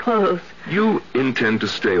rest of my clothes. You intend to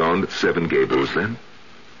stay on at Seven Gables, then?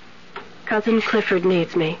 Cousin Clifford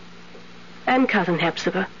needs me. And Cousin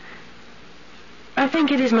Hepzibah. I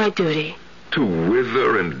think it is my duty. To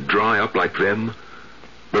wither and dry up like them?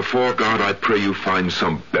 Before God, I pray you find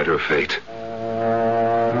some better fate.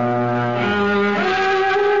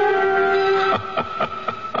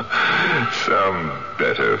 Some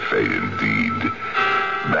better fate indeed.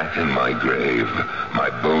 Back in my grave, my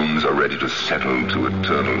bones are ready to settle to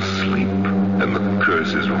eternal sleep, and the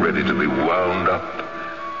curse is ready to be wound up.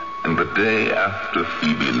 And the day after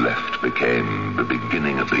Phoebe left became the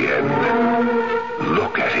beginning of the end.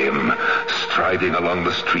 Look at him, striding along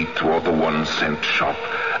the street toward the 1-cent shop,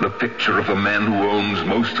 the picture of the man who owns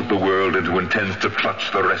most of the world and who intends to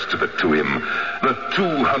clutch the rest of it to him. The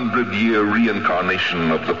 200-year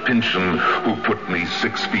reincarnation of the Pynchon who put me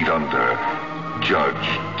 6 feet under. Judge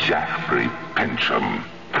Jaffrey Pynchon.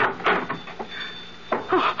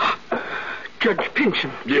 Judge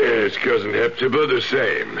Pynchon. Yes, Cousin Hepzibah, the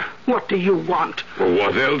same. What do you want? Well,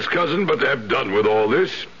 what else, cousin, but to have done with all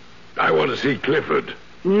this? I want to see Clifford.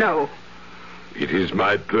 No. It is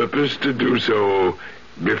my purpose to do so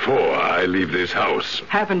before I leave this house.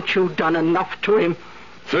 Haven't you done enough to him?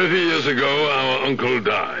 30 years ago, our uncle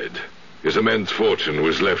died. His immense fortune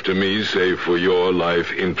was left to me, save for your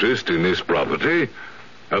life interest in this property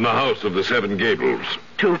and the house of the Seven Gables.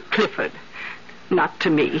 To Clifford, not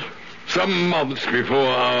to me. Some months before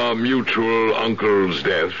our mutual uncle's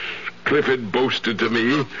death, Clifford boasted to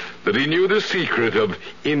me that he knew the secret of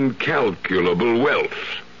incalculable wealth.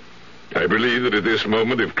 I believe that at this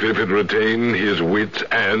moment, if Clifford retain his wit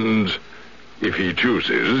and, if he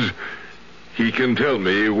chooses, he can tell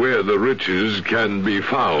me where the riches can be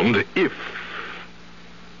found if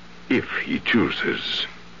he chooses.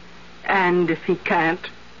 And if he can't,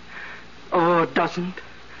 or doesn't?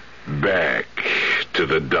 Back to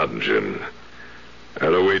the dungeon.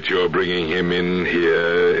 I'll await your bringing him in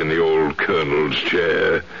here in the old colonel's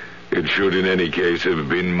chair. It should in any case have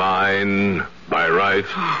been mine, by right.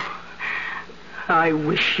 Oh, I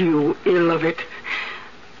wish you ill of it.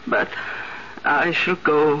 But I shall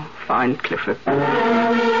go find Clifford.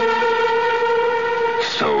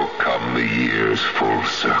 So come the years full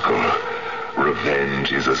circle.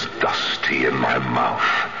 Revenge is as dusty in my mouth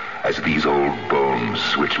as these old bones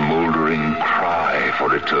which moldering cry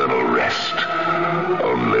for eternal rest.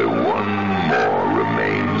 Only one more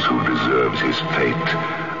remains who deserves his fate,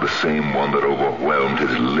 the same one that overwhelmed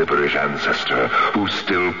his liverish ancestor, who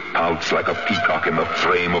still pouts like a peacock in the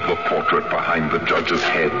frame of the portrait behind the judge's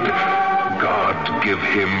head. God give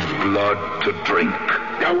him blood to drink.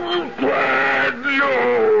 No.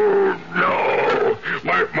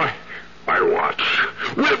 My watch.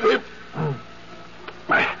 Whip.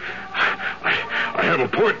 I have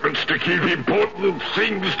appointments to keep, important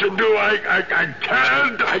things to do. I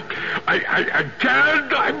can't. I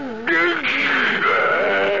can't.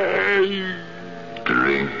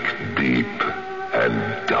 Drink deep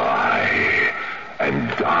and die, and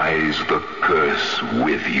dies the curse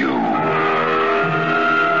with you.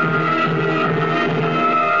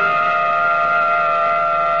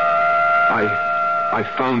 I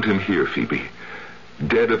found him here, Phoebe.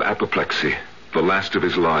 Dead of apoplexy, the last of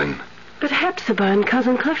his line. But Hepzibah and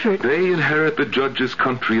Cousin Clifford... They inherit the judge's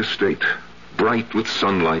country estate. Bright with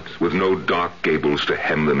sunlight, with no dark gables to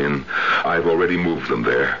hem them in. I've already moved them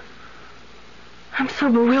there. I'm so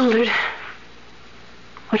bewildered.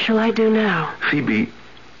 What shall I do now? Phoebe,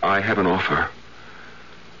 I have an offer.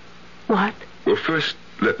 What? Well, first,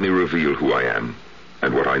 let me reveal who I am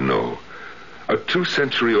and what I know. A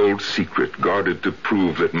 2-century-old secret guarded to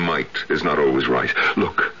prove that might is not always right.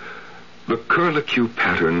 Look, the curlicue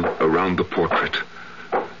pattern around the portrait.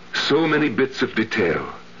 So many bits of detail,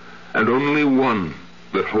 and only one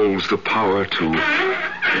that holds the power to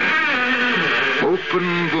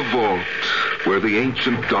open the vault where the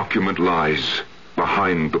ancient document lies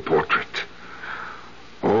behind the portrait.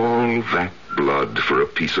 All that blood for a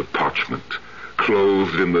piece of parchment,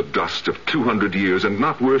 clothed in the dust of 200 years and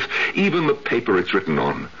not worth even the paper it's written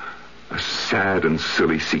on. A sad and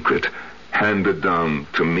silly secret handed down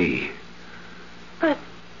to me. But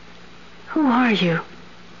who are you?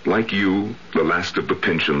 Like you, the last of the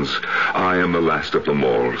Pynchons, I am the last of the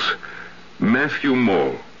Mauls. Matthew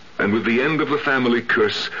Maule, and with the end of the family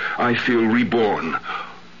curse, I feel reborn.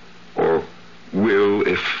 Or will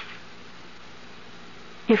if...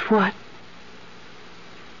 If what?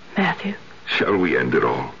 Matthew? Shall we end it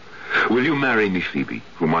all? Will you marry me, Phoebe,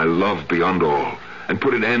 whom I love beyond all, and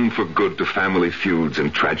put an end for good to family feuds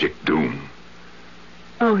and tragic doom?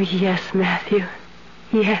 Oh, yes, Matthew.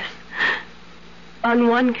 Yes. On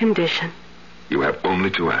one condition. You have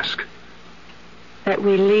only to ask. That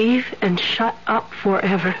we leave and shut up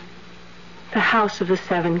forever the house of the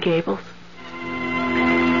Seven Gables.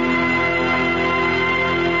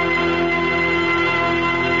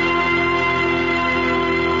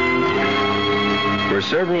 For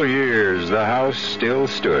several years, the house still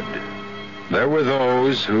stood. There were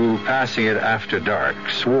those who, passing it after dark,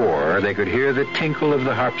 swore they could hear the tinkle of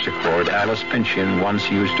the harpsichord Alice Pynchon once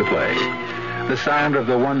used to play, the sound of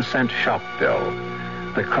the 1-cent shop bell,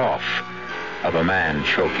 the cough of a man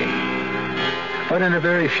choking. But in a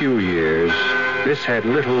very few years, this had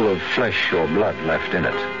little of flesh or blood left in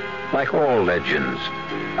it, like all legends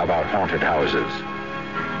about haunted houses.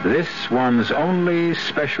 This one's only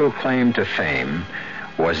special claim to fame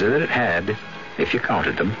was that it had, if you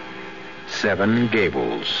counted them, 7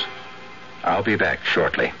 gables. I'll be back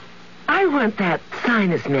shortly. I want that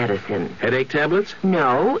sinus medicine. Headache tablets?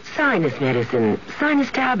 No, sinus medicine.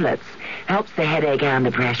 Sinus tablets. Helps the headache and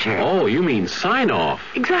the pressure. Oh, you mean sign-off.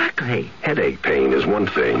 Exactly. Headache pain is one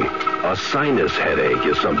thing. A sinus headache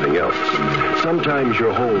is something else. Sometimes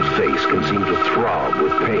your whole face can seem to throb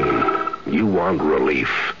with pain. You want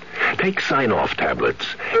relief. Take Sign-Off tablets.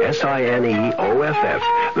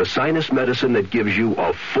 Sineoff, the sinus medicine that gives you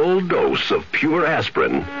a full dose of pure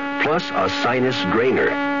aspirin, plus a sinus drainer.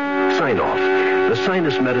 Sign-Off, the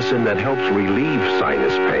sinus medicine that helps relieve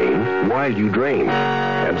sinus pain while you drain.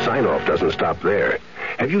 And Sign-Off doesn't stop there.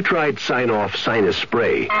 Have you tried Sign-Off Sinus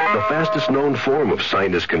Spray, the fastest known form of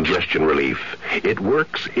sinus congestion relief? It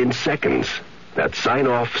works in seconds. That's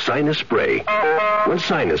Sign-Off Sinus Spray. When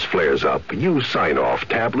sinus flares up, use Sign-Off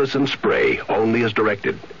tablets and spray only as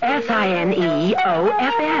directed.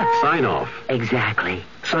 Sineoff. Sign-Off. Exactly.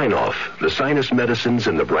 Sign-Off, the sinus medicines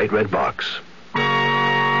in the bright red box.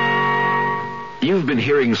 You've been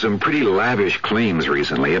hearing some pretty lavish claims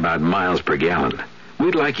recently about miles per gallon.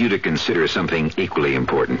 We'd like you to consider something equally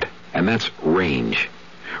important, and that's range.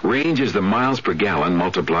 Range is the miles per gallon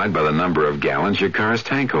multiplied by the number of gallons your car's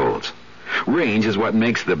tank holds. Range is what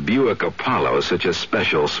makes the Buick Apollo such a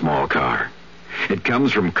special small car. It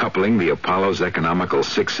comes from coupling the Apollo's economical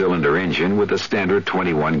 6-cylinder engine with a standard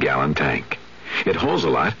 21-gallon tank. It holds a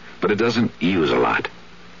lot, but it doesn't use a lot.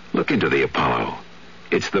 Look into the Apollo.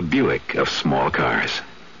 It's the Buick of small cars.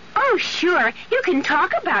 Oh, sure. You can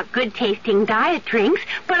talk about good-tasting diet drinks,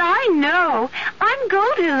 but I know. I'm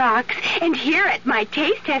Goldilocks, and here at my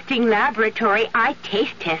taste-testing laboratory, I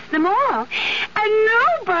taste-test them all. And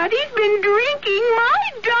nobody's been drinking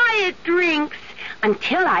my diet drinks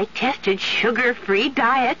until I tested sugar-free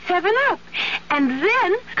Diet 7-Up. And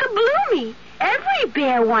then, kabloomy! Every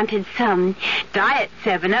bear wanted some. Diet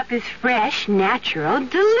 7-Up is fresh, natural,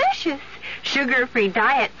 delicious. Sugar-free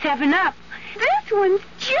Diet 7-Up. This one's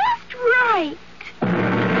just right.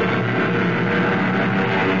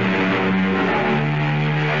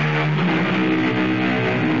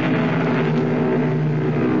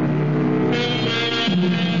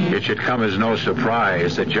 It should come as no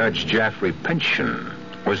surprise that Judge Jaffrey Pynchon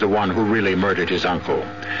was the one who really murdered his uncle.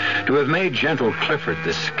 To have made gentle Clifford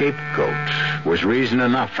the scapegoat was reason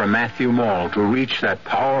enough for Matthew Mall to reach that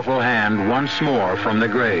powerful hand once more from the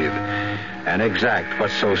grave and exact what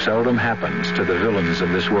so seldom happens to the villains of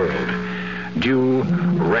this world: due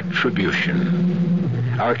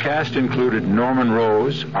retribution. Our cast included Norman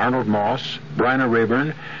Rose, Arnold Moss, Bryna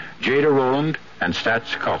Rayburn, Jada Rowland, and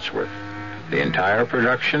Stats Cotsworth. The entire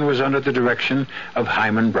production was under the direction of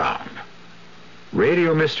Hyman Brown.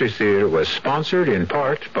 Radio Mystery Theater was sponsored in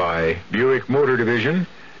part by Buick Motor Division,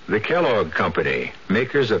 the Kellogg Company,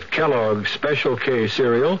 makers of Kellogg Special K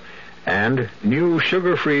cereal, and new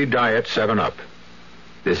sugar-free Diet 7-Up.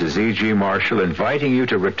 This is E.G. Marshall inviting you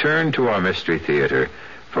to return to our Mystery Theater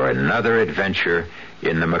for another adventure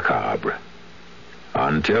in the macabre.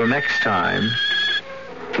 Until next time,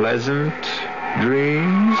 pleasant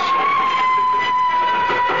dreams.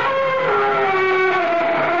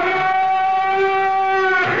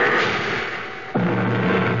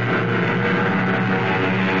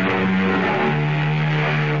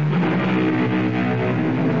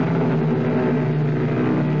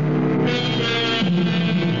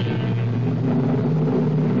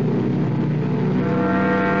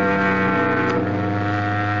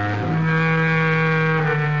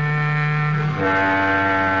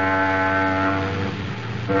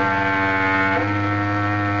 Bye.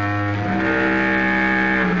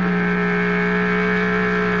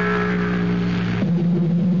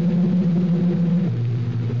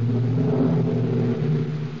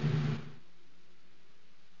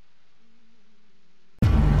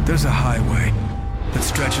 highway that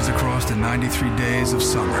stretches across the 93 days of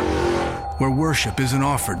summer, where worship isn't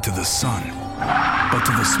offered to the sun, but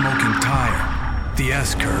to the smoking tire, the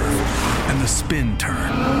S-curve, and the spin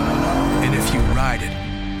turn. And if you ride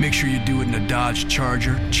it, make sure you do it in a Dodge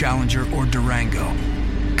Charger, Challenger, or Durango.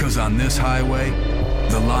 'Cause on this highway,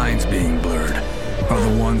 the lines being blurred are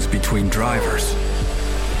the ones between drivers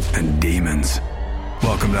and demons.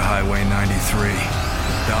 Welcome to Highway 93.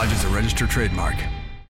 Dodge is a registered trademark.